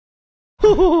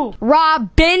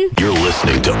Robin. You're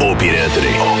listening to Opie and Anthony.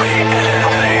 Opie and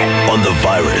Anthony. On the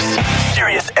Virus.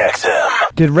 Sirius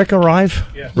XM. Did Rick arrive?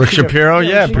 Yeah. Rick Shapiro?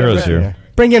 Yeah, Shapiro's here.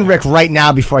 Bring in Rick right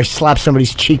now before I slap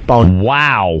somebody's cheekbone.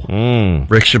 Wow.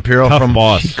 Rick Shapiro from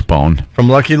boss. Cheekbone. From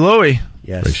Lucky Louie.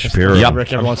 Yes. Rick Shapiro. Yep.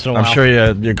 Rick every once in a while. I'm sure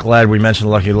you're glad we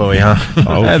mentioned Lucky Louie, huh?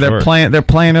 Oh, yeah, they're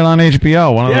playing it on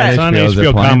HBO. One of it's the on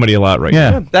HBO comedy a lot right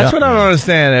now. That's what I don't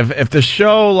understand. If the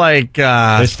show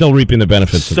they're still reaping the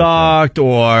benefits sucked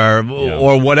or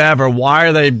whatever, why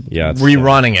are they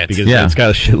rerunning it? Because it's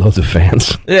got shitloads of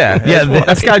fans. Yeah,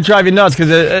 that's got to drive you nuts. Because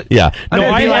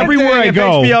everywhere I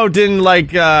go, HBO didn't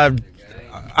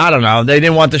I don't know. They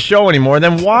didn't want the show anymore.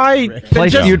 Then why?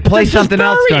 You'd play something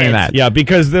else during that. Yeah,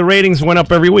 because the ratings went up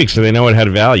every week, so they know it had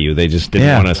value. They just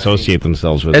didn't want to associate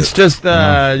themselves with it. It's just,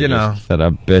 you know. Shut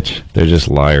up, bitch. They're just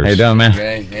liars. How you doing, man?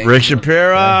 Hey, Rick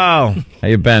Shapiro. How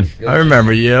you been? I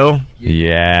remember you.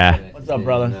 Yeah. What's up,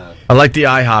 brother? I like the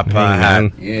IHOP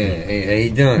hat. Yeah, hey, how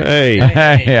you doing? Hey,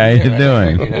 how you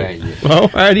doing? Well,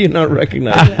 how do you not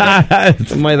recognize me?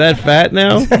 Am I that fat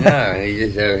now? No, you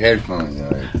just have headphones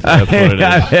on. That's what it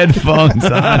is. Headphones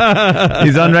on.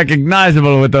 He's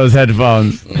unrecognizable with those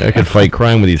headphones. I could fight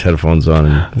crime with these headphones on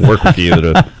and work with you at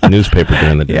a newspaper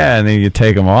during the day. Yeah, and then you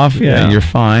take them off. Yeah, you're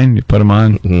fine. You put them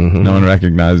on. Mm-hmm. No one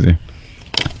recognizes you.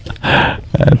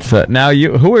 That's now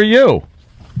you. Who are you?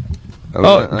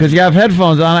 Oh, because you have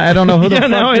headphones on. I don't know who the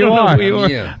fuck you are.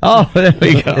 Yeah. Oh, there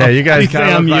we go. Yeah, you guys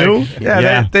kind of look you? like...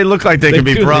 Yeah, they look like they could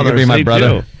be brothers. They could be my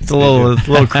brother. It's a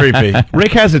little creepy.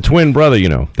 Rick has a twin brother, you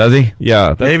know. Does he?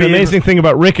 Yeah. The amazing thing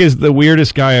about Rick is the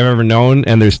weirdest guy I've ever known,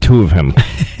 and there's two of him.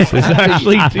 It's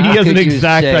actually, he has an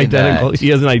exact identical. He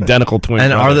has an identical twin.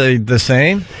 And brother. are they the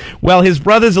same? Well, his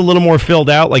brother's a little more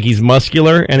filled out, like he's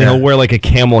muscular, and he'll wear like a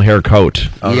camel hair coat.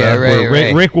 Yeah,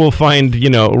 right. Rick will find,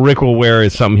 Rick will wear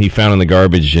something he found in the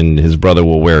garbage, and his brother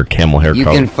will wear a camel hair You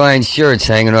coat. can find shirts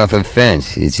hanging off a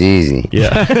fence. It's easy.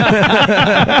 Yeah.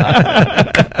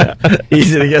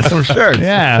 Easy to get some shirts.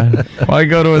 Yeah. Why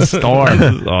go to a store?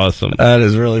 Awesome. That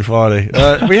is really funny.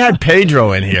 We had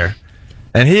Pedro in here,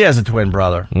 and he has a twin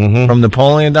brother from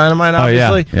Napoleon Dynamite,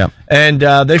 obviously. Oh, yeah. And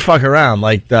they fuck around.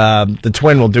 Like, the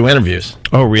twin will do interviews.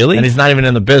 Oh, really? And he's not even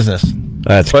in the business.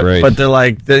 That's great. But they're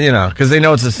like, because they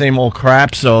know it's the same old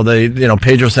crap, so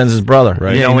Pedro sends his brother.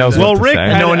 Right. He knows Rick,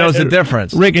 no one knows the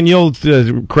difference. Rick, and you'll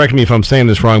correct me if I'm saying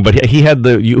this wrong, but he had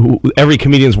every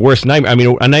comedian's worst nightmare. I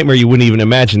mean, a nightmare you wouldn't even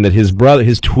imagine, that his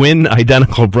twin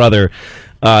identical brother,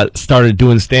 started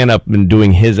doing stand-up and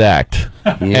doing his act.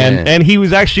 Yeah. And he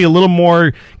was actually a little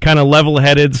more kind of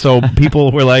level-headed, so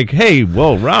people were like, hey,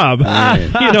 whoa, Rob, he's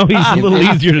a little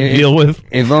easier to deal with.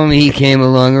 If only he came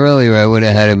along earlier, I would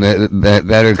have had a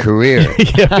better career.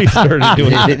 Yeah, he started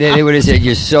doing They would have said,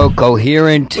 you're so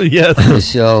coherent. Yes. You're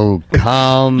so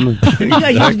calm. You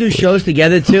guys used to do shows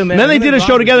together, too, man. And then they did a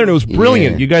show together, and it was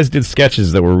brilliant. You guys did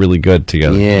sketches that were really good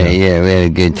together. Yeah, we had a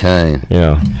good time.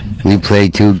 Yeah. We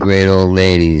played two great old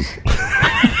ladies.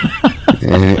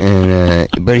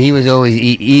 But he was always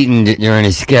eating during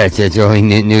a sketch. That's all he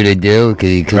knew to do, because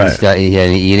he couldn't stop. He had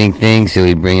an eating thing, so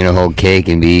he'd bring in a whole cake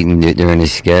and be eating during a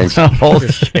sketch.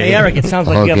 Hey, Eric, it sounds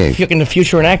like you're in the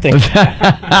future in acting.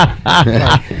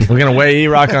 We're going to weigh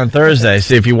E-Rock on Thursday,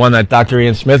 see if he won that Dr.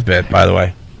 Ian Smith bit, by the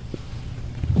way.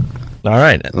 All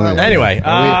right. Anyway,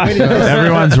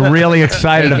 everyone's really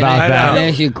excited about that. Can I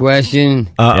ask you a question?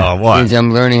 What? Since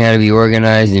I'm learning how to be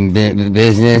organized in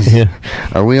business,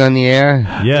 are we on the air?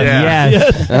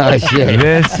 Yes. Oh, shit.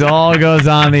 This all goes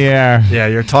on the air. Yeah,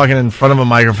 you're talking in front of a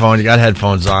microphone. You got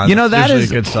headphones on. That is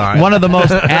a good sign. One of the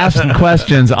most asked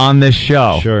questions on this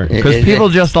show. Sure. Because people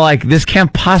just like, this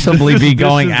can't possibly be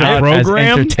going out as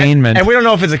entertainment. And we don't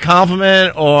know if it's a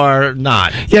compliment or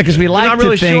not. Yeah, because we like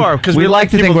to think we like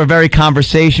to think we're very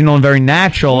conversational and very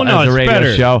natural as a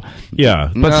radio show. Yeah.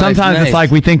 But sometimes it's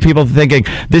like we think people thinking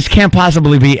this can't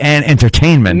possibly be an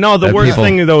entertainment. No, the worst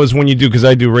thing though is when you do, because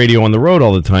I do radio on the road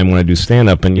all the time when I do stand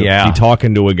up, and you'll be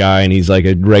talking to a guy and he's like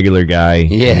a regular guy.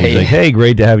 Yeah. He's like, hey,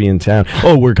 great to have you in town.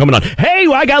 Oh, we're coming on. Hey,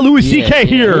 I got Louis CK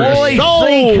here. Louis CK.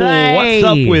 What's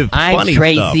up with funny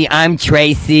stuff? I'm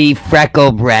Tracy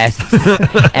Freckle Breasts,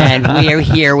 and we're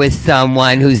here with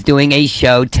someone who's doing a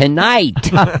show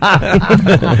tonight.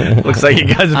 Looks like you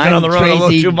guys have been on the road a little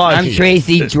too much. I'm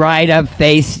Tracy Dried Up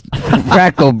Face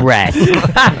Freckle Breast.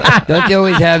 Don't they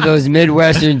always have those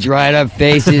Midwestern dried up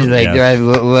faces, like they're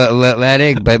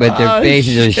athletic, but their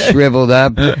faces are shriveled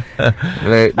up?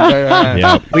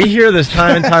 We hear this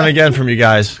time and time again from you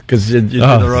guys, because you do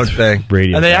the road thing.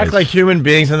 And they act like human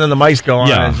beings, and then the mics go on,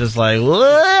 and it's just like,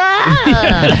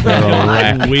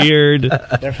 weird.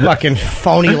 They're fucking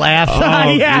phony laughs.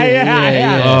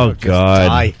 Oh,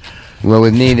 God. Well,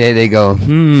 with me, they go, Yeah.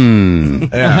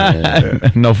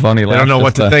 No funny laugh. They don't know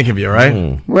what to think of you,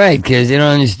 right? Right, because they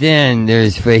don't understand.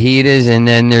 There's fajitas and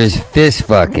then there's fist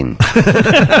fucking.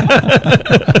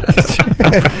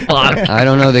 I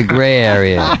don't know the gray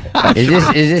area. Is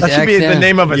this That should be the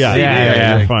name of a CD.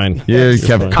 Yeah, fine. You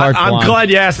kept carte I'm blanche. glad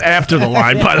you asked after the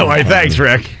line, by the way. Thanks,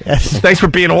 Rick. Thanks for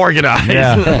being organized.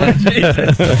 Yeah.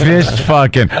 Fist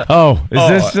fucking. Oh, is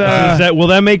this? Is that, will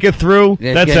that make it through?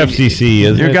 That's gonna be- FCC,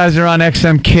 isn't You it? guys are on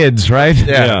XM Kids, right?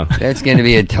 Yeah. That's going to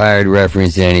be a tired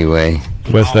reference anyway.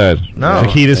 What's that? No.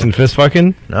 Fajitas and fist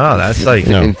fucking? No, that's like...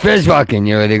 No. And fist fucking,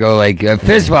 they go like,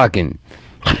 fist fucking.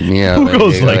 Who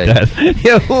goes they go like that?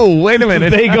 Yeah. Oh, wait a minute.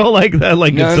 They go like that,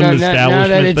 like it's some establishment now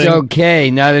that it's thing?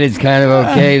 okay, now that it's kind of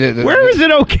okay. Where is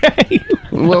it okay?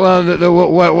 Well, the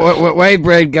white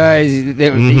bread guys,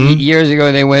 years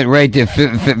ago, they went right to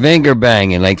finger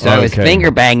banging. Like, so I was Okay.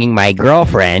 finger banging my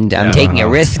girlfriend. I'm taking a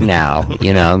risk now,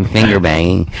 I'm finger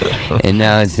banging. And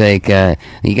now it's like,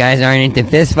 you guys aren't into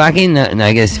fist fucking? No,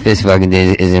 I guess fist fucking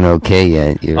isn't okay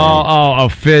yet. You're right. Oh,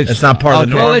 fist. It's not part of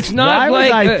the norm. Well, it's not Why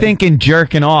like... was I thinking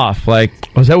jerking off? Like,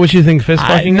 Was that what you think fist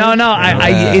I, fucking no, is? no.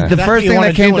 The That's first what you thing wanna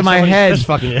that came do to when my somebody's head fist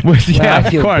fucking you. was, yeah, I of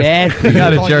feel course. bad for You got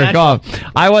to you. jerk off.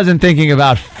 I wasn't thinking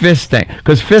about fisting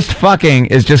because fist fucking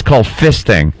is just called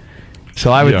fisting.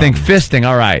 So I would think fisting,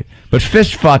 all right. But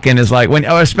fist fucking is like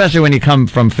especially when you come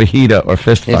from fajita or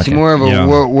fist fucking. It's more of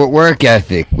a work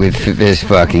ethic with fist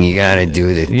fucking. You got to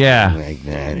do the Yeah. thing like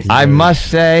that. I must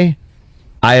say,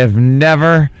 I have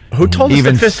never Who told us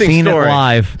even the fisting seen story? it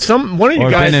live One of you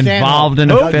or guys... been involved in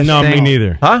a fisting. No, me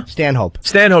neither. Huh? Stanhope.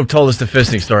 Stanhope told us the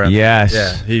fisting story. Yes.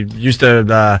 Yeah. He used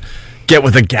to get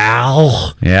with a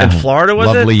gal in Florida, was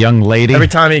it? Lovely young lady. Every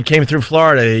time he came through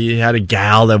Florida, he had a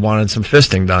gal that wanted some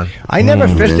fisting done. I never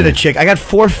fisted a chick. I got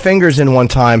 4 fingers in one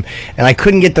time, and I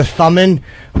couldn't get the thumb in.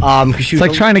 Cause she It's was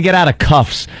like trying to get out of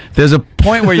cuffs. There's a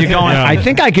point where you're going, Yeah. I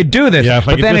think I could do this. Yeah, if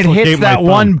I but could then it dislocate hits my that thumb.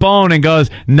 one bone and goes,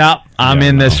 nope, I'm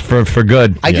in this for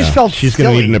good. I just felt She's going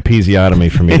to silly. need an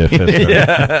episiotomy for me to fist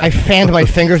her. I fanned my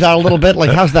fingers out a little bit.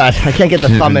 Like, how's that? I can't get the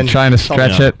thumb in. Trying to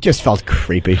stretch it. Just felt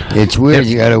creepy. It's weird.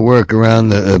 You got to work around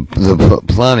the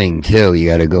plumbing too. You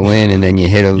got to go in and then you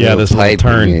hit a Yeah, little this little pipe.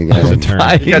 turn. And you There's gotta,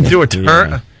 a turn. You got to do a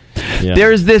turn. Yeah.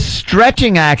 There's this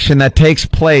stretching action that takes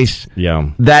place Yeah.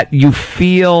 that you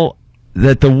feel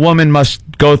that the woman must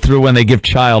go through when they give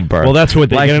childbirth. Well, that's what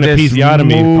they Like get an this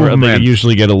episiotomy for. They movement.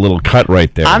 usually get a little cut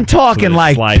right there. I'm talking So it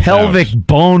like slides pelvic out.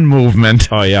 bone movement.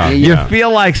 Oh, yeah. You Yeah.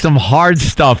 feel like some hard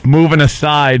stuff moving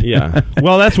aside. Yeah.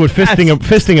 Well, that's what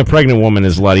fisting a pregnant woman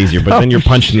is a lot easier. But then you're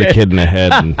punching the kid in the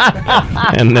head,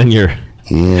 and then you're.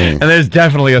 yeah. And there's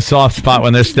definitely a soft spot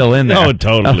when they're still in there. Oh,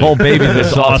 totally. The whole baby's a It's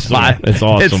soft awesome. spot. It's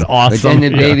awesome. It's But awesome.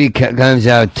 then the baby comes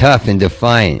out tough and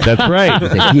defiant. That's right.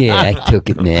 It's like, yeah, I took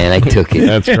it, man. I took it.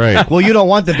 That's right. Well, you don't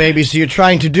want the baby, so you're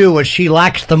trying to do what she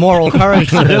lacks the moral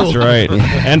courage to do. That's right.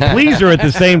 And please her at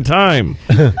the same time.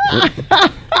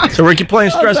 So, Rick, you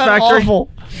playing Stress Factory?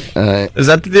 Is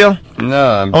that the deal?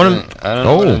 No, I don't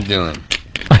know what I'm doing.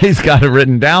 He's got it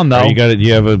written down, though. You got it.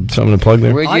 You have something to plug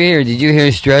there? Where'd you hear? Did you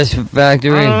hear Stress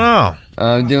Factory? I don't know.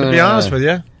 I'm doing. To be honest with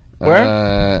you.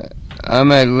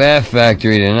 I'm at Laugh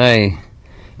Factory tonight,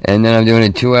 and then I'm doing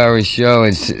a 2-hour show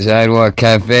at Sidewalk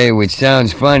Cafe, which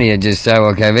sounds funny at just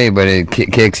Sidewalk Cafe, but it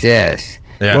kicks ass.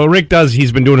 Yeah. Well, Rick does.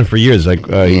 He's been doing it for years. Like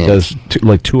he does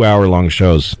 2-hour-long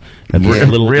shows at this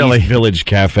little East Village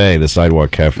Cafe, the Sidewalk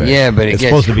Cafe. Yeah, but it's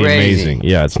gets supposed to be crazy. amazing.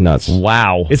 Yeah, it's nuts.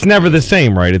 Wow. It's never the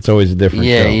same, right? It's always a different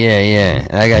show. Yeah.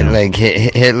 I got like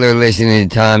Hitler listening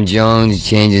to Tom Jones,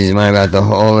 changes his mind about the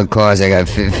Holocaust. I got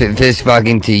fist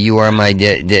fucking to You Are My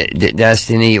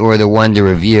Destiny or The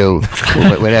Wonder of You,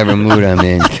 whatever mood I'm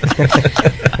in.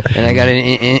 And I got an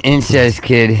incest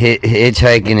kid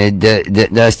hitchhiking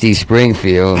at Dusty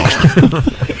Springfield.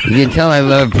 You can tell I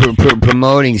love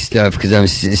promoting stuff because I'm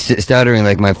stuttering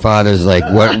like my father's like,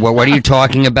 what are you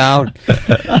talking about?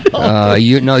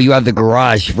 You have the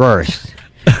garage first.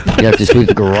 You have to sweep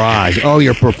the garage. Oh,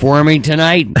 you're performing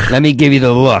tonight? Let me give you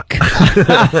the look.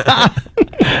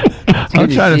 I'm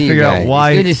trying to figure out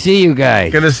why. It's good to see you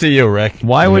guys. Good to see you, Rick.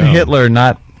 Why would Hitler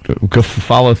not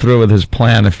follow through with his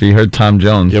plan if he heard Tom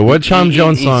Jones? Yeah, what Tom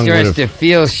Jones song He would starts have... to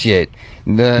feel shit.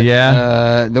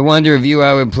 The Wonder of You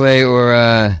I would play, or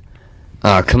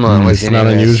oh, come on, what's It's the Not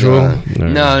name of that Unusual? song?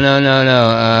 No. No.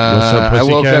 What's Up, I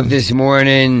woke Pussycat? up this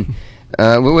morning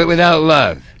without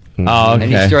love. Oh, okay.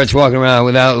 And he starts walking around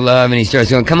without love, and he starts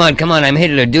going, come on, I'm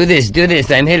Hitler, do this,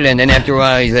 I'm Hitler. And then after a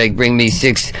while, he's like, bring me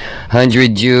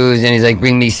 600 Jews, and he's like,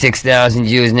 bring me 6,000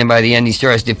 Jews, and then by the end, he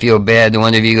starts to feel bad. The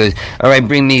one of you goes, all right,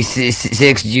 bring me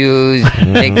 6 Jews,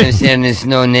 make them stand in the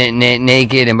snow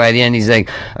naked, and by the end, he's like,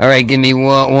 all right, give me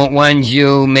one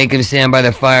Jew, make him stand by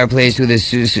the fireplace with a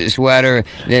sweater,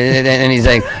 and he's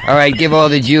like, all right, give all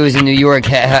the Jews in New York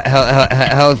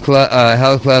health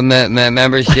club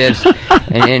memberships,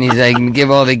 and he's like, give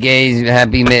all the gays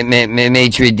happy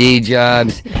maitre d'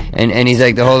 jobs, and he's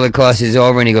like, the Holocaust is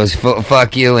over, and he goes,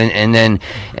 fuck you, and then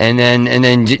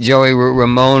Joey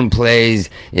Ramone plays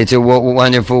It's a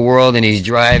Wonderful World, and he's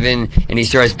driving, and he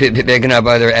starts picking up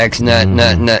other ex-Nazis,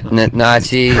 and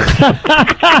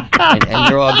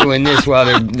they're all doing this while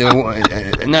they're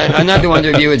not the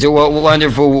Wonder View, It's a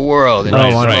Wonderful World, and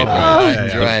he's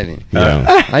driving.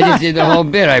 Yeah. I just did the whole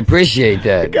bit. I appreciate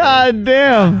that. God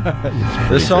damn.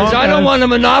 This song? I don't want to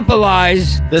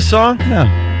monopolize. This song? No.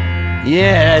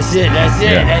 Yeah, that's it. I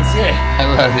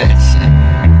love that shit.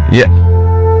 Yeah.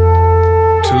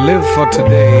 To live for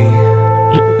today.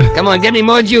 Come on, get me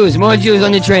more Jews on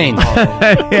the train.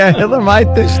 Yeah, Hitler might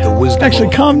actually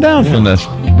calm down from this.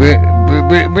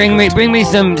 Bring me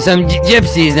some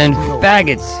gypsies and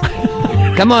faggots.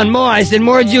 Come on, more. I said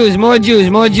more Jews.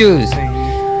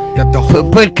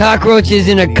 Put cockroaches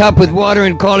in a cup with water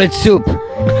and call it soup.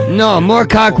 No, more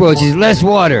cockroaches, less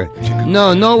water.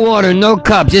 No water, no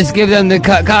cup. Just give them the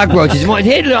cockroaches. More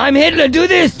Hitler, I'm Hitler. Do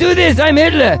this, I'm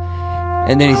Hitler.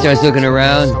 And then he starts looking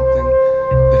around.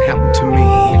 That happened to me.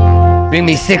 Bring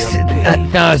me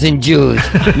 6,000 Jews.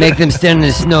 Make them stand in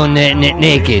the snow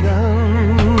naked.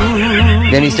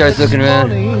 Then he starts looking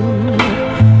around.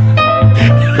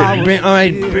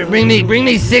 Bring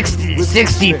me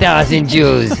 60,000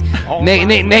 Jews.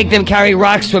 Make them carry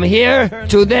rocks from here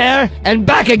to there and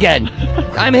back again.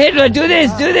 I'm Hitler. Do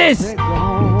this. He goes,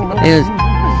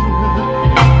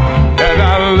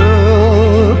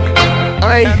 all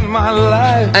right,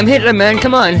 I'm Hitler, man.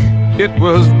 Come on. It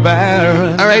was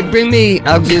bad. All right,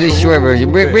 I'll do the short version.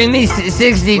 Bring me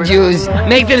 60 Jews.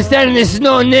 Make them stand in the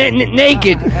snow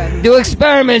naked. Do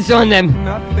experiments on them.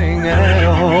 Nothing at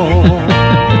all.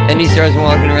 And he starts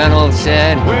walking around all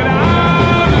sad.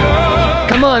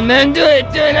 Come on, man, do it.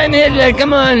 I'm Hitler.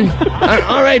 Come on.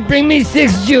 All right, bring me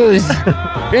 6 Jews.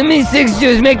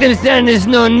 Make them stand in the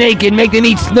snow naked. Make them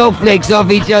eat snowflakes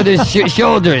off each other's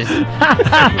shoulders.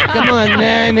 Come on,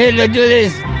 man, I'm Hitler. Do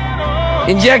this.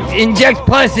 Inject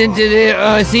pus into the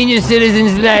senior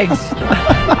citizens' legs.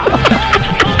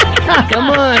 Come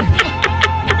on.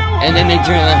 And then they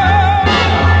turn around.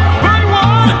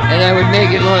 And I would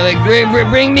make it more like,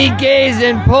 bring me gays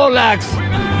and Polacks.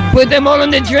 Put them all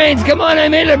on the trains. Come on,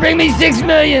 I'm Hitler. Bring me 6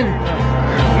 million.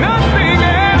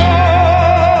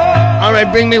 All right,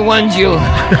 bring me 1 Jew.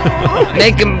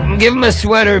 Give him a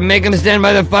sweater. Make him stand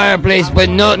by the fireplace, but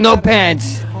no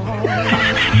pants.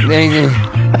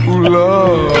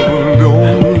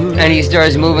 And he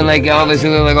starts moving like Elvis,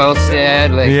 like all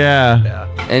sad. Like, yeah.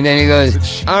 And then he goes,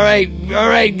 all right,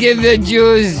 give the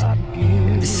Jews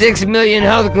 6 million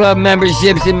health club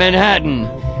memberships in Manhattan,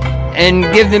 and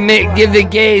give the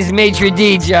gays maitre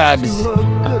d' jobs.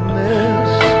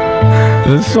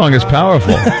 This song is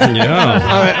powerful. Yeah.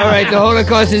 All right, the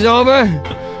Holocaust is over.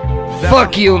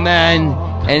 Fuck you, man.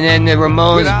 And then the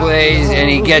Ramones plays, and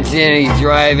he gets in, and he's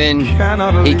driving.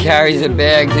 He carries a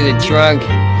bag to the trunk.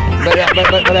 But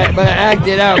I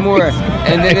acted out more.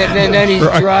 And then he's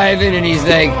driving, and he's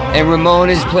like, and Ramon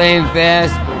is playing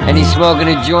fast, and he's smoking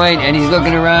a joint, and he's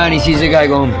looking around. He sees a guy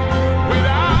going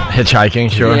hitchhiking,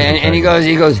 sure. Yeah, and he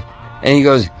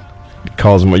goes.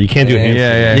 Calls him. You can't do hand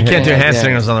Yeah. You can't do hand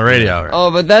signals on the radio. Oh,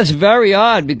 but that's very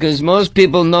odd because most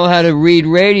people know how to read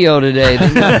radio today.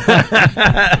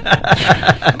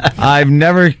 I've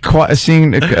never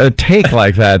seen a take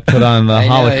like that put on the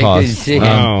Holocaust.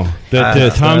 Wow.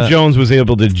 Tom Jones was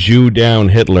able to Jew down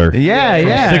Hitler.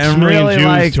 Yeah. 6 million really,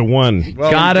 Jews to 1.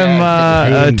 Got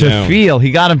him to feel.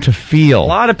 He got him to feel. A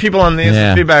lot of people on the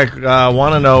instant feedback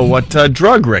want to know what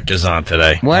drug Rick is on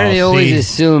today. Why do they always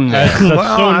assume that?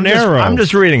 That's so narrow. I'm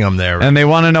just reading them there. And they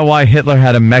want to know why Hitler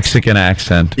had a Mexican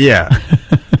accent. Yeah.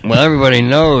 Well, everybody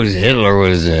knows Hitler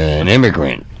was an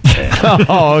immigrant.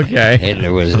 Oh, okay.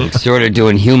 Hitler was sort of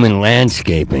doing human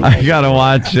landscaping. I gotta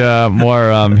watch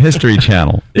more History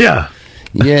Channel. Yeah.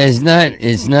 Yeah, it's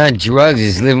not drugs.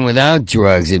 It's living without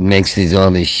drugs. It makes all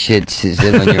this shit sit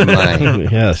on your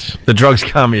mind. Yes. The drugs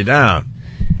calm you down.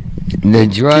 The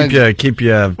drug. Keep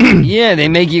you. Yeah, they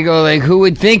make you go like, who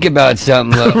would think about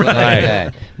something like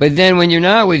that? But then when you're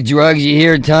not with drugs, you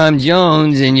hear Tom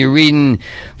Jones and you're reading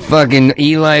fucking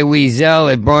Eli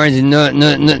Wiesel at Barnes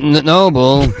and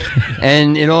Noble,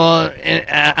 and it all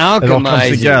alchemizes. It all comes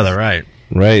together, right?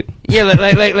 Right. Yeah,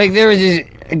 like there was this.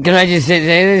 Can I just say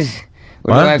this?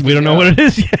 Or do I have to We don't know what it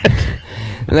is yet.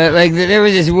 Like there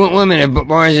was this woman at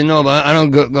Barnes and Noble. I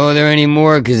don't go there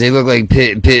anymore because they look like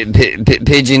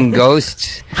pigeon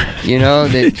ghosts. You know,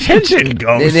 Pigeon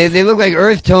ghosts. They look like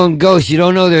earth tone ghosts. You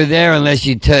don't know they're there unless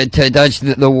you touch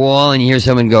the wall and you hear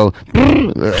someone go.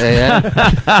 and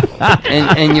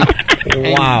you.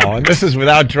 Wow, and this is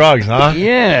without drugs, huh?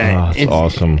 Yeah, Oh, that's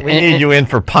awesome. We need you in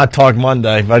for Pot Talk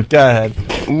Monday, but go ahead.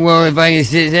 Well, if I can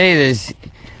say this.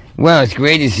 Well, it's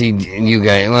great to see you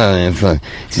guys. Well, fuck.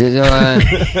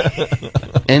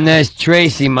 And that's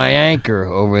Tracy, my anchor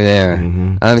over there.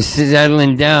 I'm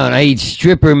settling down. I eat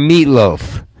stripper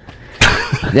meatloaf.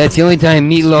 That's the only time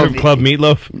meatloaf. Strip club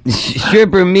meatloaf.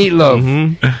 Stripper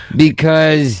meatloaf,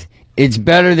 because it's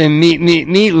better than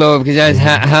meatloaf because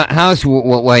that's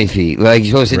housewifey. Like,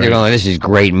 you're supposed to sit there going, this is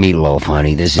great meatloaf,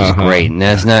 honey. This is great. And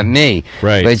that's not me.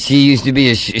 Right. But she used to be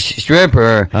a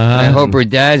stripper. I hope her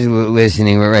dad's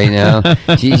listening right now.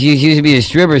 she used to be a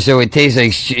stripper, so it tastes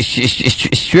like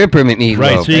stripper meatloaf.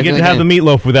 Right, so you get to have the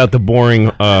meatloaf without the boring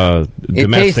it tastes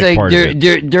domestic like part of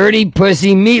it. dirty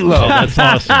pussy meatloaf.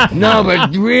 That's awesome. No,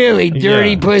 but really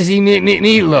dirty pussy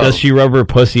meatloaf. Does she rub her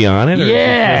pussy on it? Or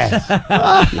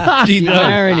Yeah. She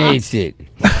marinates it.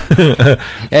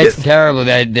 That's terrible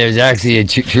that there's actually a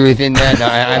truth in that.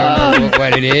 I don't know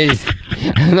what it is.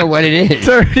 I don't know what it is.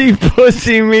 Dirty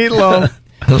pussy meatloaf.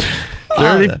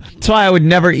 That's why I would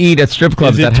never eat at strip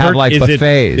clubs that have like buffets.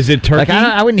 Is it turkey? Like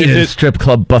I wouldn't eat at a strip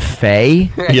club buffet.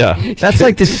 Yeah. That's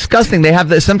like disgusting. They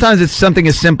have sometimes it's something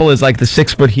as simple as like the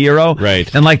 6-foot hero.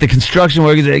 Right. And like the construction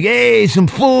workers are like, hey, some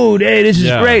food. Hey, this is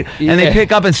great. And they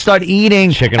pick up and start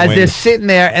eating Chicken as they're wings. sitting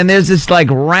there, and there's this like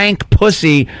rank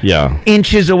pussy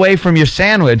inches away from your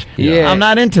sandwich. Yeah. I'm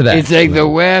not into that. It's like the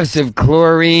wafts of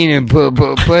chlorine and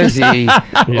pussy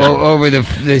over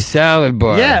the salad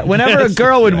bar. Yeah, whenever a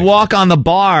girl would walk on the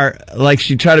bar, like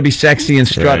she'd try to be sexy and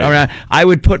strut around, I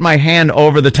would put my hand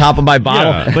over the top of my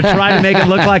bottle, but try to make it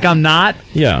look like I'm not.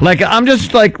 Yeah. Like I'm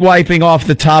just like wiping off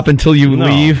the top until you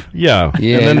leave. Yeah.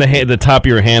 And then the top of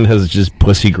your hand has just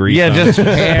pussy grease. Yeah, on just it.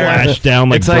 hair. Splashed down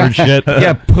like It's bird like- shit.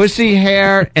 Yeah, pussy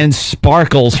hair and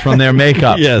sparkles from their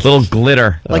makeup. Yes. Little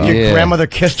glitter. Like your grandmother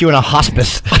kissed you in a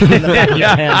hospice. In the back of your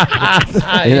hand.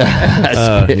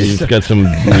 You've got some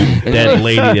dead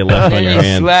lady that left on And your you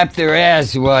hand. slap their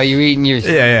ass while you're eating your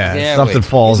sandwich. Something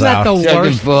falls Isn't that out. the Something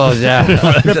worst? falls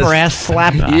out. Stripper ass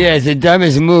slap. Yeah, it's the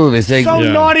dumbest move. It's like, So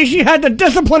naughty she had to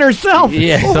discipline herself.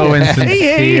 yeah, So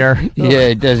insincere. yeah,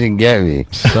 it doesn't get me.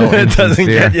 So It doesn't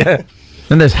get insincere. you.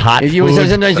 Then there's hot If you, food.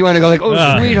 sometimes you want to go like,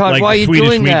 oh, sweetheart, like why are you Swedish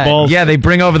doing that? meatballs. Yeah, they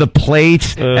bring over the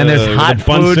plates, and there's With hot a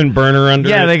Bunsen food. burner under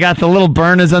Yeah, it. they got the little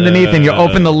burners underneath, and you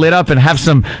open the lid up and have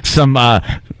some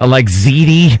like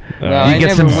ziti. No, you I get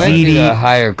never some went to the ziti.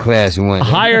 higher class one.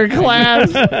 Higher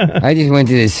class. I just went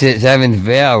to the seventh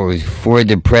veil with 4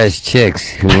 depressed chicks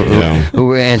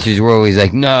who answers were always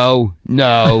like, no.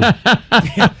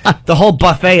 The whole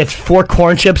buffet, it's 4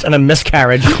 corn chips and a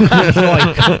miscarriage.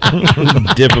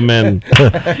 Dip them in.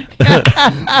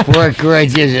 4 corn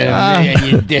chips and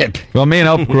you dip. Well, me and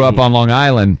Ope grew up on Long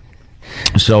Island.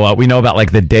 So we know about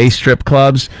like the day strip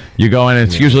clubs. You go in, and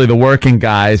it's usually the working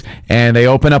guys, and they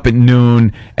open up at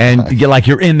noon, and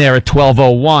you're in there at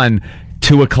 12:01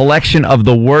 to a collection of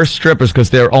the worst strippers because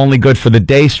they're only good for the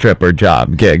day stripper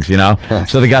gigs, you know?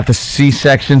 So they got the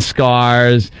C-section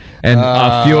scars, and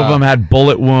a few of them had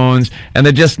bullet wounds, and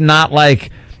they're just not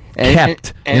like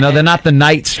kept. They're not the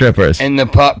night strippers. And the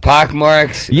pock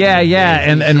marks. Yeah,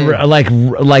 and like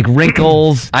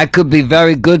wrinkles. I could be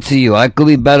very good to you. I could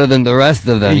be better than the rest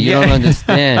of them. You don't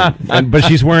understand. But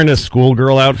she's wearing a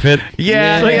schoolgirl outfit.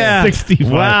 Yeah. 65.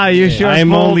 Wow, you sure I'm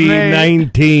fooled only me.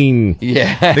 19.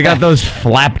 Yeah. They got those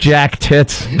flapjack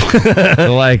tits. They're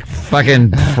like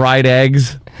fucking fried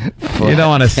eggs. You don't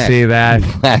want to see that.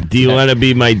 Do you want to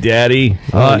be my daddy?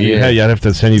 yeah. I'd have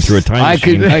to send you through a time I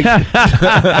machine.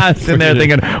 I'm sitting there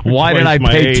thinking, why did I Twice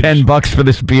my pay age. $10 for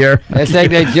this beer? That's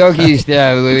like that joke you used to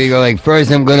have where you go like,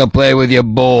 first I'm going to play with your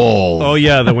balls. Oh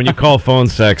yeah, when you call phone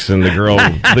sex and the girl,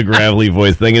 the gravelly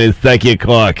voice thinking it's suck your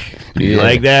cock. You Yeah.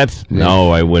 like that?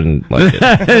 No, I wouldn't like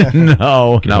it.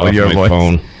 No, Get not off with your my voice.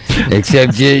 phone.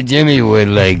 Except Jimmy would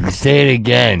like, say it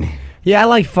again. Yeah, I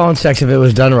like phone sex if it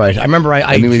was done right. I remember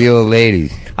I mean with the old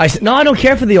ladies. I said, no, I don't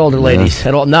care for the older ladies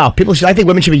at all. No, I think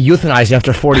women should be euthanized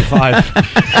after 45.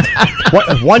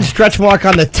 One stretch mark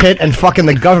on the tit and fucking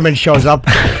the government shows up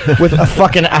with a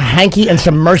hanky and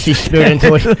some mercy spoon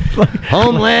into it.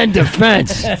 Homeland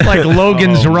Defense. It's like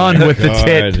Logan's Run with the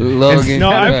tit. Logan. No,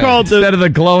 I've called Instead of the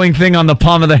glowing thing on the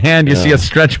palm of the hand, you see a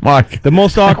stretch mark. the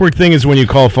most awkward thing is when you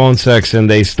call phone sex and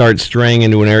they start straying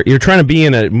into an area. You're trying to be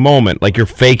in a moment, like you're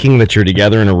faking that you're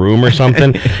together in a room or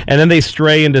something, and then they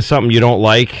stray into something you don't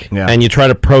like, and you try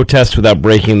to protest without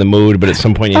breaking the mood, but at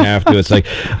some point you have to. It's like,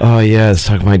 oh yeah,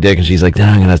 suck my dick, and she's like,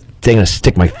 I'm gonna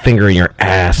stick my finger in your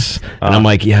ass, and I'm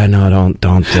like, yeah, no, don't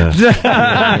don't do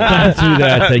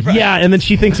that. Yeah, and then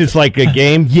she thinks it's like a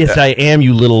game. Yes, I am,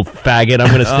 you little faggot.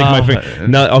 I'm gonna stick my finger.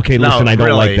 No, okay, listen, I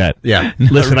don't like that. Yeah,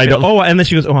 listen, I don't. Oh, and then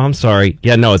she goes, oh, I'm sorry.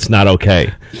 Yeah, no, it's not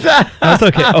okay. That's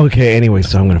okay. Okay, anyway,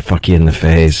 so I'm gonna fuck you in the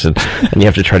face, and you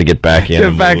have to try to get back in.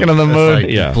 Get back into the mood.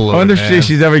 Like, yeah. I wonder if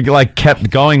she's ever like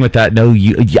kept going with that. No,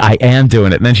 I am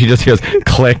doing it. And then she just goes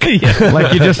click.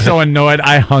 Like you're just so annoyed.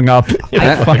 I hung up.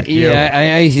 Fuck you. Yeah,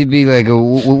 I used to be like a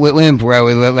wimp where I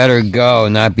would let her go,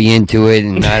 not be into it,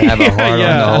 and not have a heart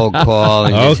on the whole call.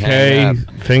 And just hang up.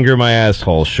 Finger my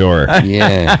asshole, sure.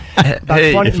 Yeah.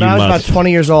 When I was about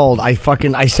 20 years old, I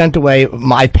sent away.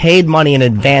 I paid money in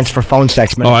advance for phone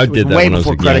sex. Oh, I did that way when I was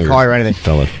before a credit younger card or anything.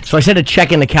 fella. So I sent a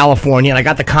check into California, and I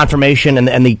got the confirmation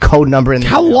and the code number. And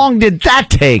How long did that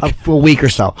take? A week or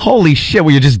so. Holy shit!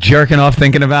 Were you just jerking off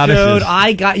thinking about it? Dude,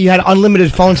 you had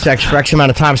unlimited phone sex for X amount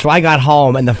of time. So I got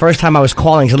home, and the first time I was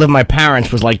calling to live with my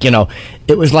parents was like,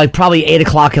 it was like probably 8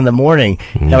 o'clock in the morning.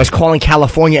 And I was calling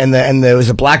California, and there was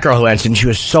a black girl who answered, and she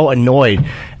was so annoyed.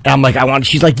 And I'm like,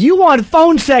 she's like, you want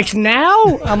phone sex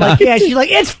now? I'm like, yeah. She's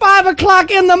like, it's 5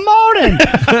 o'clock in the morning.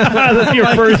 That's your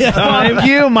first time. Fuck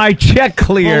you, my check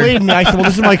cleared. Believe me. I said, well,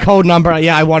 this is my code number.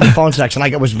 Yeah, I wanted phone sex, and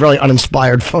I was really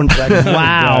uninspired phone sex.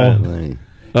 Wow.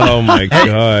 Oh my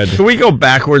God! Can we go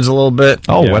backwards a little bit?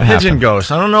 Oh, what happened? Pigeon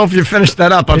Ghost. I don't know if you finished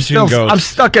that up. I'm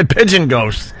stuck at Pigeon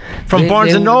Ghost from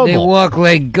Barnes and Noble. They walk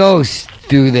like ghosts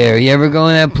through there. You ever go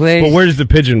in that place? But where's the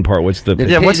pigeon part? What's the?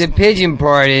 The pigeon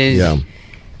part is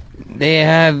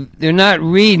they're not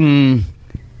reading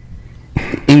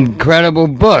incredible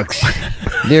books.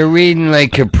 They're reading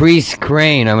like Caprice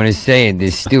Crane. I'm going to say it.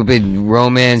 These stupid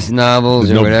romance novels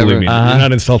or whatever. Believe me, you're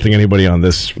not insulting anybody on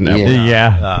this network.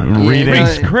 Reading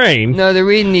Caprice Crane. No, they're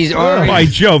reading these orange. My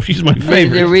Joe, she's my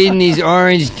favorite. They're reading these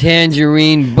orange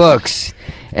tangerine books,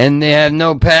 and they have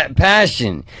no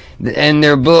passion, and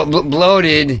they're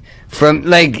bloated from,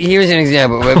 like, here's an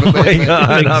example.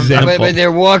 But they're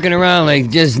walking around like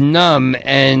just numb,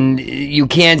 and you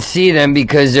can't see them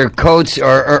because their coats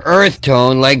are earth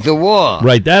tone like the wall.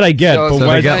 Like that I get, but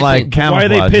why get like why are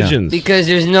they pigeons? Because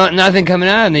there's nothing coming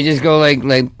out, and they just go like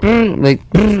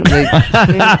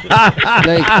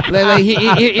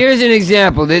here's an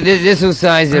example. This will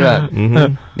size it up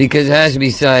because it has to be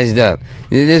sized up.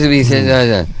 This will be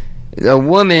sized up. A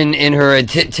woman in her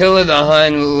Attila the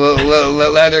Hun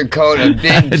leather coat, a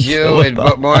big Jew at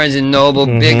Barnes and Noble,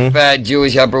 big fat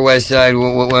Jewish Upper West Side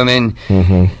woman.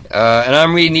 And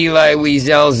I'm reading Elie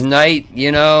Wiesel's Night,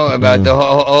 about the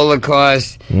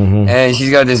Holocaust. And she's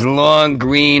got this long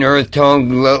green earth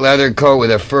tone leather coat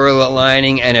with a fur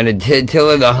lining and an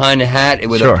Attila the Hun hat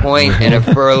with a point and a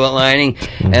fur lining.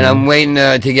 And I'm waiting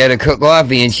to get a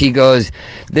coffee, and she goes,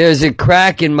 "There's a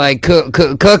crack in my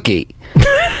cookie."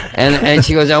 And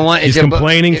she goes, She's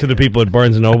complaining to the people at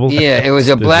Barnes and Noble. Yeah, it was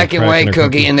a black and white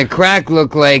cookie, and the crack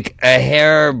looked like a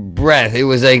hair breadth. It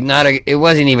was like it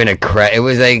wasn't even a crack. It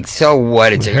was like, so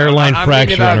what? It's a hairline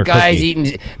fracture on her guys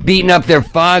cookie. beating up their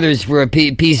fathers for a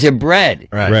piece of bread.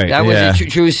 Right. That was a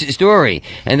true story.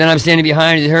 And then I'm standing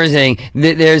behind her saying,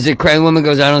 "There's a crack." The woman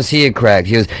goes, "I don't see a crack."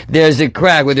 She goes, "There's a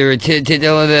crack with her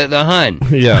Attila the Hun."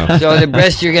 Yeah. So the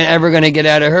best you're ever going to get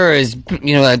out of her is,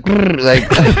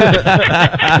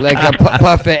 like a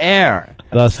puff of air.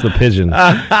 Thus the pigeon.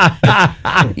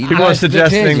 People are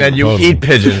suggesting that you eat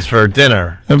pigeons for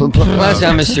dinner. Plus,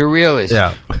 I'm a surrealist.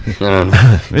 Yeah.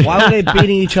 Why were they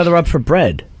beating each other up for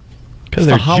bread? Because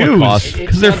they're Jews.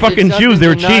 Because they're fucking Jews. They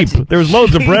were cheap. There was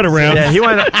loads of bread around. Yeah,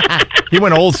 he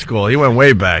went old school. He went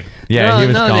way back. Yeah, he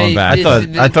was going back.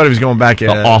 I thought he was going back. The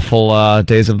awful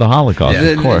days of the Holocaust. Yeah.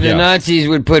 Of course. The Nazis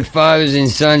would put fathers and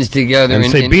sons together and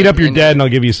say, "Beat up your dad, and I'll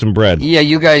give you some bread." Yeah,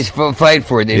 you guys fight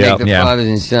for it. They make the fathers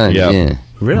and sons. Yeah.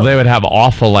 Really? They would have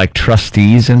awful like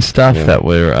trustees and stuff that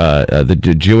were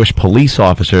the Jewish police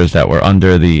officers that were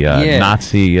under the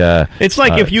Nazi. It's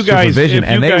like if you guys, supervision,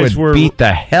 and they would beat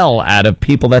the hell out of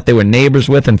people that they were neighbors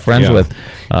with and friends with,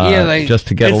 just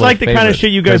to get. It's like the kind of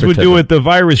shit you guys would do at the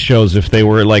virus shows if they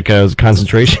were like a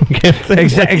concentration camp thing.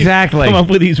 Exactly. Come up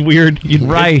with these weird,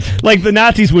 like the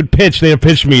Nazis would pitch. They have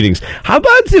pitch meetings. How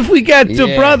about if we get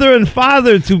the brother and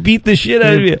father to beat the shit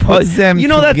out of you? You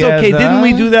know that's okay. Didn't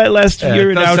we do that last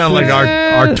year? It does sound like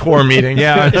our tour meeting.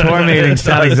 Yeah, our tour meeting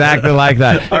sounds exactly like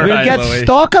that. All We'll right, get Louis.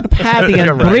 Stalker Patty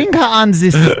and bring her on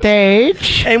the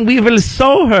stage. And we will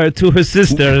sew her to her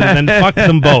sister and then fuck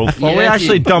them both. Well, we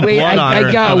actually dumped Wait, blood on her.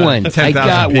 I got one. I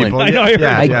got one. I know,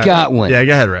 I got one. Yeah,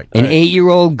 go ahead, Rick. An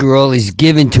 8-year-old girl is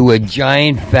given to a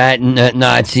giant fat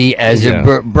Nazi as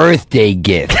a birthday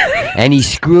gift, and he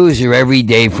screws her every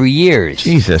day for years.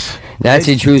 Jesus. That's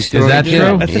a true story. Is that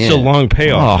true? That's such a long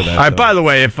payoff for that. All right, by the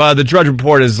way, if the Drudge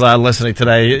Report is listening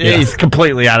today, he's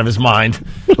completely out of his mind.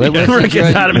 What's the Rick is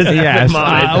Drudge- out of his Yes.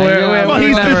 mind. Well,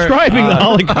 he's describing the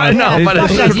Holocaust. I know, but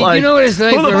it's just like, you know what it's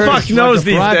like who for the her fuck to knows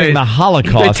these Describing days? the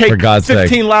Holocaust, They for take God's 15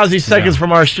 sake. lousy seconds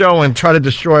from our show and try to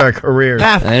destroy our careers.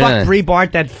 Fuck know. Bree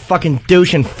Bart, that fucking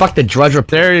douche, and fuck the Drudge Report.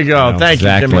 There you go. Thank you,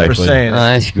 Jimmy, for Exactly. saying it.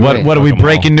 that's great. What are we Fuck 'em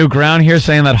breaking new ground here,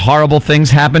 saying that horrible things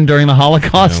happened during the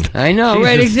Holocaust? I know,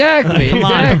 right? Exactly.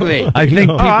 Exactly. I think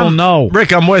people know.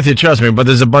 Rick, I'm with you, trust me, but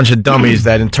there's a bunch of dummies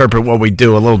that interpret what we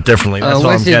do a little differently. That's all I'm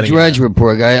What's the getting Drudge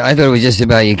Report? I thought it was just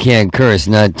about you can't curse,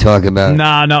 not talk about.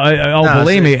 No,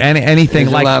 believe me, anything There's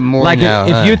a like lot more like now,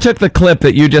 if huh? you took the clip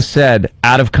that you just said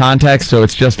out of context, so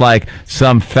it's just like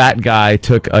some fat guy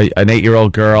took an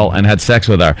 8-year-old girl and had sex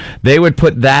with her. They would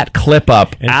put that clip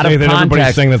up And out say of that everybody's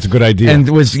context, saying that's a good idea. and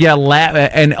was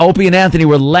and Opie and Anthony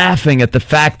were laughing at the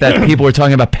fact that people were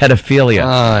talking about pedophilia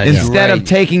instead of right.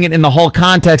 taking it in the whole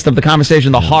context of the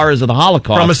conversation, the horrors of the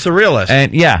Holocaust. from a surrealist.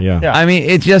 And I mean,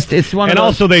 it's one And of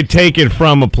those. also, they take it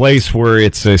from a place where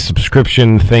it's a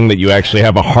subscription thing that you actually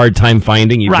have a hard time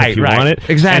finding, even if you want it.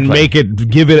 Exactly. And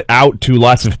give it out to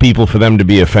lots of people for them to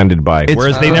be offended by.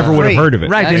 Whereas they never would have heard of it.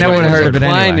 Right, they That's never why would have heard of there's it a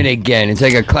climate anyway. again. It's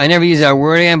like I never use that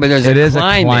word again, but there's It a is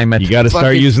climate. a climate. You got to start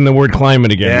Fucking- using the word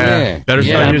climate again. Yeah. Better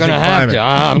start I'm using gonna have climate. to.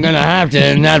 I'm gonna have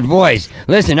to in that voice.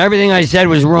 Listen, everything I said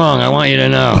was wrong. I want you to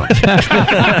know.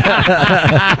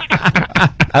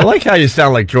 I like how you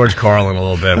sound like George Carlin a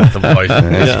little bit with the voice.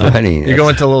 That's funny. You go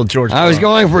into a little George I was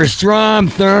Carlin. going for Strom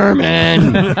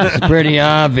Thurmond. It's pretty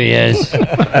obvious.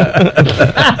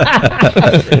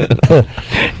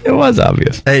 It was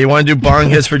obvious. Hey, you want to do bong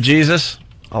hits for Jesus?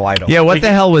 Oh, I don't. Yeah, what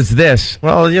the hell was this?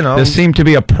 Well, you know. There seemed to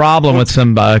be a problem with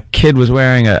some kid was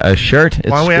wearing a shirt at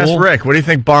Why don't we ask school. Rick? What do you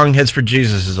think bong hits for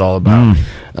Jesus is all about?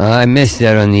 I missed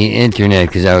that on the internet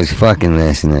because I was fucking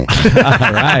last night.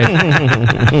 All right.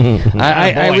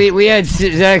 We had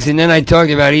sex, and then I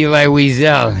talked about Eli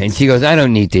Wiesel, and she goes, "I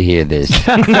don't need to hear this."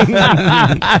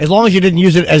 As long as you didn't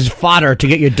use it as fodder to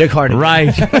get your dick hard. Right.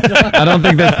 I don't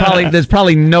think there's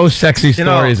probably no sexy You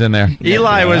know, stories in there.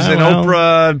 Eli was an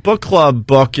Oprah book club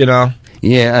book, you know.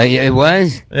 Yeah, it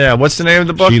was. Yeah, what's the name of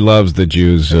the book? She loves the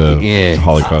Jews'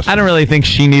 Holocaust. I don't really think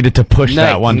she needed to push Night.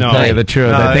 that one, to No. tell you the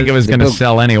truth. No, I think it was the going to book-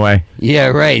 sell anyway. Yeah,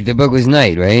 right. The book was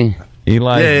Night, right?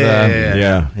 Eli's,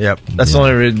 Yeah. Yep. That's the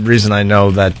only reason I know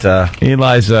that.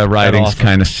 Eli's writings awesome.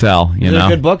 kind of sell, you Is it know. a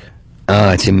good book?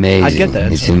 Oh, it's amazing. I get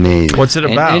that. It's amazing. What's it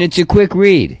about? And it's a quick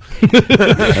read.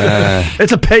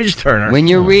 It's a page turner. When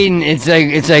you're reading, it's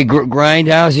like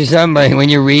Grindhouse or something. But when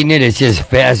you're reading it, it's just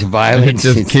fast It violence.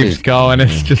 just It's keeps going.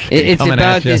 It's just It's coming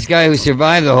about at you. this guy who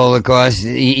survived the Holocaust,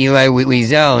 Eli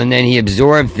Wiesel, and then he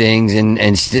absorbed things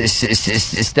and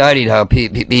studied how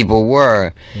people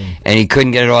were, and he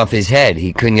couldn't get it off his head.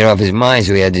 He couldn't get it off his mind,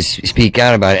 so he had to speak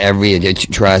out about every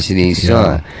atrocity he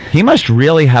saw. He must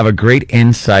really have a great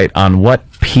insight on what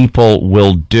people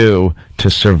will do to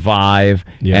survive,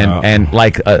 and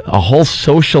like a whole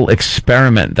social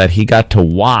experiment that he got to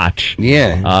watch,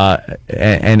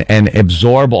 and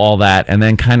absorb all that, and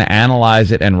then kind of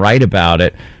analyze it and write about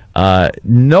it.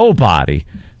 Nobody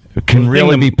can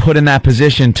really be put in that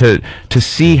position to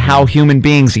see how human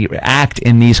beings act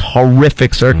in these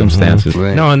horrific circumstances.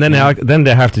 Right. No, and then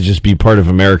to have to just be part of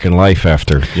American life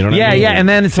after. You know what I mean? And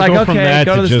then it's To like, go from okay, that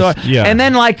go to the just- store, yeah. and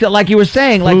then like you were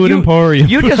saying, like Food Emporium.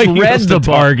 you just Like, he read goes the to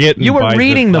book. Target and You were buys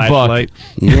reading the book. flashlight.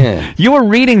 Yeah. You were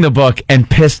reading the book and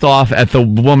pissed off at the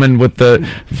woman with the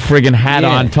friggin' hat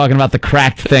on, talking about the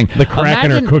cracked thing, the crack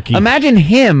in her cookie. Imagine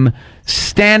him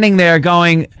standing there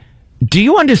going, do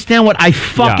you understand what I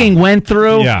fucking went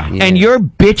through? Yeah. And you're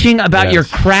bitching about your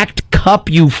cracked cup,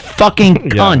 you fucking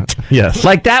cunt. Yes.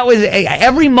 Like that was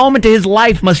every moment of his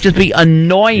life must just be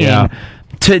annoying. Yeah.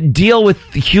 to deal with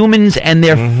humans and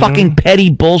their fucking petty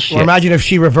bullshit. Well, imagine if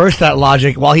she reversed that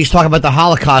logic while he's talking about the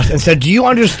Holocaust and said, "Do you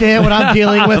understand what I'm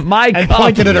dealing with?" And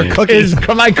pointed at her cookies.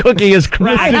 My cookie is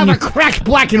cracked. I have a cracked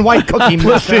black and white cookie.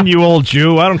 Listen, you old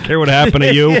Jew, I don't care what happened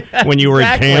to you when you were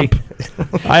in camp.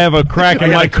 I have a crack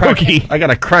in my cookie. I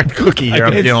got a cracked cookie here.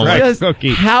 I'm dealing with.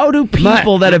 Just, how do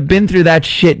people that have been through that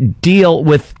shit deal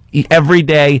with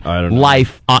everyday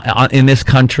life in this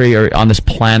country or on this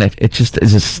planet? It just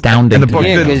is astounding.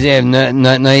 Yeah, because they have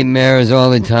nightmares all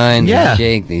the time. They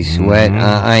shake, they sweat.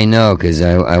 I know, because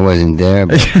I wasn't there.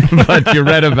 But you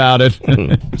read about it.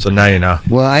 So now you know.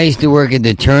 Well, I used to work at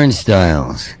the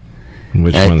turnstiles.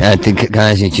 Which one? At the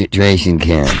concentration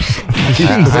camps.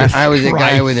 I was a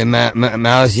guy with a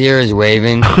mouse ears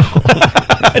waving.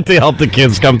 To help the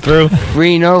kids come through.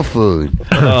 Free, no food.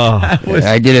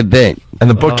 I did a bit. And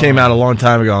the book came out a long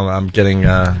time ago. I'm getting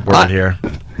word here.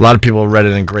 A lot of people read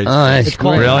it in grade school. That's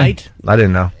called great. Night? I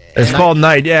didn't know. It's called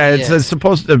Night. Yeah, it's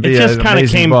supposed to be. It just kind of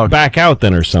came back out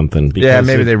then or something. Yeah,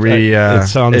 maybe they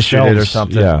it's on the issued shelves it or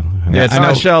something. Yeah, it's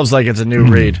on shelves like it's a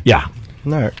new read. Yeah.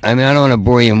 No. I mean, I don't want to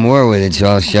bore you more with it, so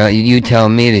I'll you tell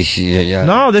me this shit.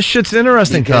 No, this shit's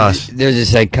interesting to us. There's a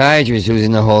psychiatrist who was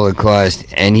in the Holocaust,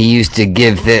 and he used to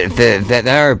give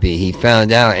therapy. He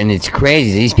found out, and it's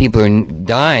crazy. These people are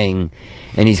dying,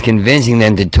 and he's convincing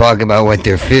them to talk about what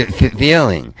they're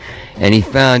feeling. And he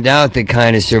found out the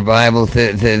kind of survival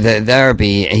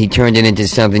therapy. He turned it into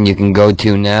something you can go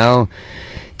to now.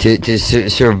 To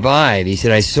survive. He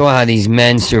said, I saw how these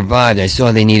men survived. I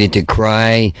saw they needed to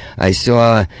cry. I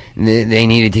saw they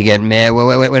needed to get mad,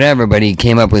 whatever. But he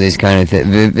came up with this kind of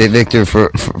Viktor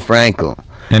Frankl.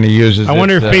 And he uses I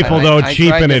wonder if people, though,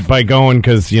 cheapen it by going,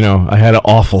 because, I had an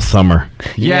awful summer.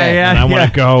 Yeah. And I want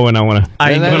to go, and I want to...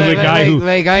 I'm the guy who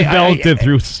developed it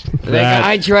through that.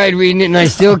 I tried reading it, and I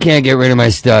still can't get rid of my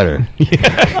stutter.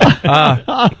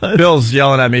 Bill's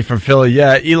yelling at me from Philly.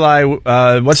 Yeah, Eli,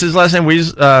 what's his last name?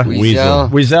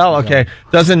 Weasel? Okay.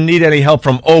 Doesn't need any help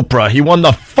from Oprah. He won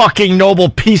the fucking Nobel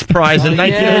Peace Prize in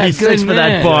 1986 for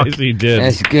that book. Yes, he did.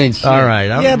 That's good shit. All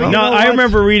right. I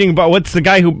remember reading about, what's the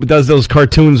guy who does those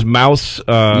cartoons, Mouse?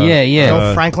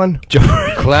 Joe Franklin?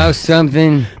 Klaus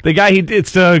something. The guy,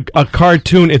 it's a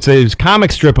cartoon, it's a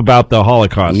comic strip about the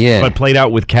Holocaust, but played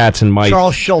out with cats and mice.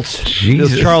 Charles Schultz.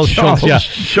 Jesus. Charles Schultz, yeah.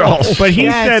 Charles. But he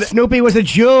said... Snoopy was a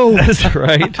Jew. That's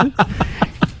right.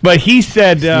 But he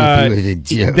said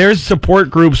there's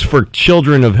support groups for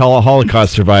children of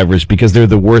Holocaust survivors because they're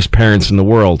the worst parents in the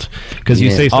world. Because you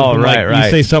say something you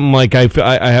say something like,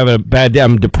 I have a bad day,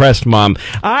 I'm depressed, Mom.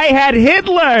 I had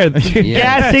Hitler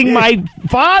gassing my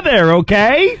father,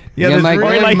 okay? Yeah, there's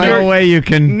really no way you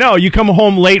can... No, you come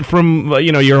home late from,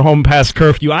 your home past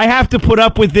curfew. I have to put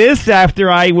up with this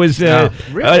after I was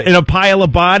in a pile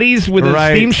of bodies with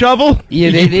a steam shovel?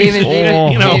 Yeah,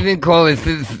 they even call it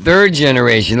third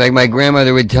generation. Like my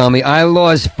grandmother would tell me, I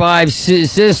lost 5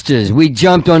 sisters. We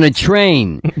jumped on a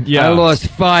train. I lost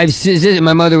 5 sisters.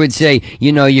 My mother would say,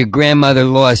 your grandmother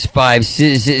lost 5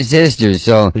 sisters.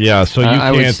 So so you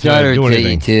I would can't stutter do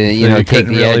anything. to take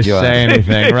the edge off. Say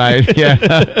anything, right?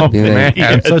 Yeah. Oh,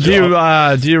 man. So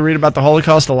do you read about the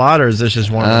Holocaust a lot, or is this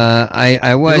just one?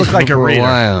 I was you look like for a reader. A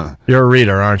while. You're a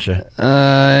reader, aren't you?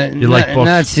 You like books?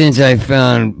 Not since I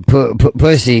found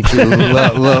pussy to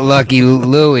Lucky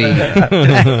Louie.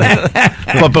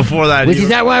 But before that, is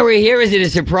that why we're here? Is it a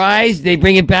surprise? They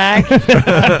bring it back?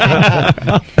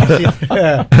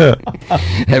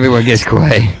 Everyone gets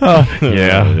quiet.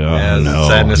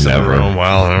 Sadness in the room.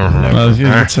 Well,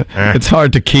 it's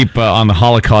hard to keep on the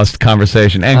Holocaust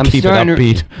conversation and keep it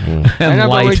upbeat. I know,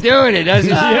 but we're doing it. That's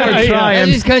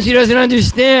this country doesn't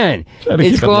understand.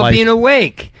 It's called being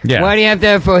awake. Yeah. Why do you have to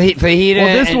have fajita?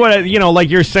 Well, this is what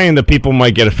like you're saying that people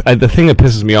might get. The thing that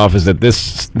pisses me off is that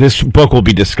this book will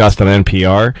be discussed on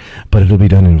NPR, but it'll be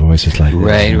done in voices like this.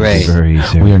 Right. Very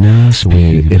serious. We are now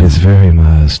speaking. It is very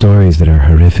stories that are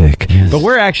horrific. Yes. But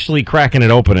we're actually cracking it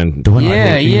open and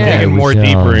digging more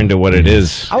deeper into what it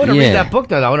is. I want to read that book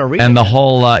though. I want to read. And the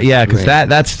whole because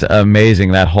that's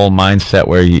amazing. That whole mindset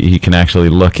where you can actually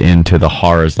look into the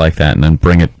horrors like that and then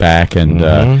bring it back and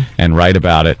write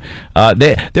about it.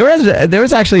 There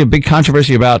was actually a big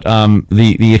controversy about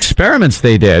the experiments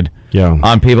they did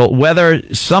on people, whether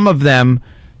some of them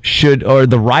should, or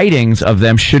the writings of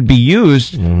them should be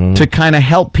used to kind of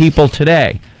help people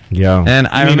today. Yeah, and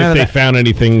I remember if they found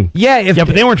anything. But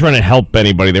they weren't trying to help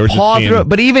anybody. They were just saying,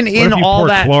 but even in all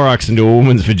that Clorox into a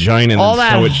woman's vagina, all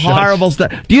and that horrible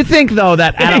stuff. Do you think though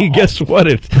that guess what?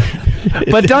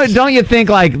 But don't you think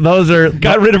like those are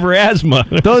got rid of her asthma?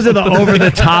 Those are the over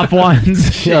the top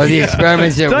ones. So the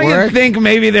experiments at Don't work. you think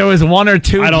maybe there was one or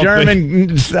two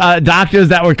German doctors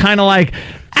that were kind of like,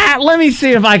 let me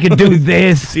see if I can do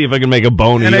this. See if I can make a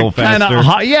bone heal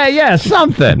faster.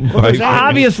 Something.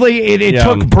 Obviously, it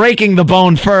took breaking the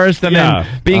bone first, and then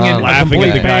being in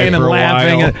complete pain and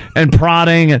laughing and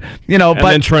prodding, and but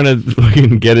then trying to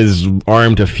fucking get his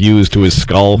arm to fuse to his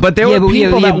skull. But there were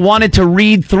people that wanted to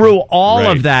read through all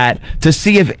of that to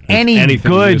see if anything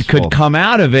good could come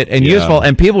out of it and useful.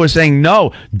 And people were saying,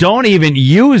 no, don't even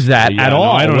use that at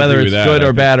all, whether it's good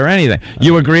or bad or anything.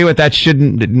 You agree with that?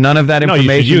 None of that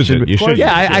information. Use it. You should.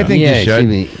 Yeah, I think you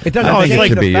should. It doesn't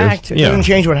change the fact. It doesn't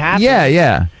change what happened.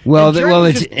 Yeah. Well,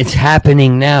 it's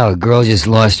happening now. A girl just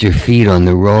lost her feet on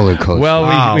the roller coaster.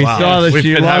 Well, we saw that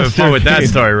she lost her feet. With that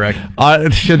story, Rick.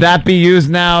 Should that be used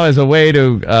now as a way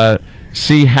to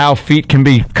see how feet can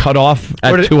be cut off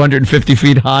at 250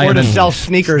 feet high, or to sell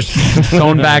sneakers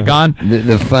sewn back on?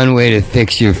 The fun way to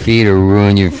fix your feet or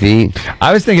ruin your feet.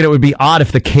 I was thinking it would be odd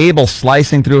if the cable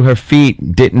slicing through her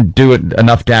feet didn't do it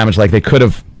enough damage. Like they could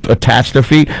have attached her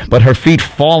feet, but her feet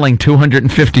falling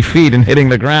 250 feet and hitting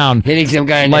the ground, hitting some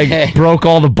guy in the head, broke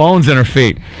all the bones in her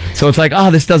feet. So it's like,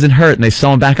 this doesn't hurt, and they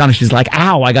sew them back on, and she's like,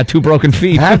 ow, I got 2 broken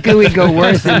feet. How could we go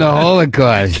worse than the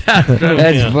Holocaust?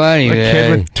 That's funny, a man.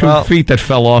 kid with 2 feet that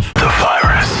fell off. The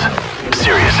Virus,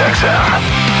 Sirius XM.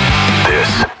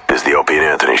 This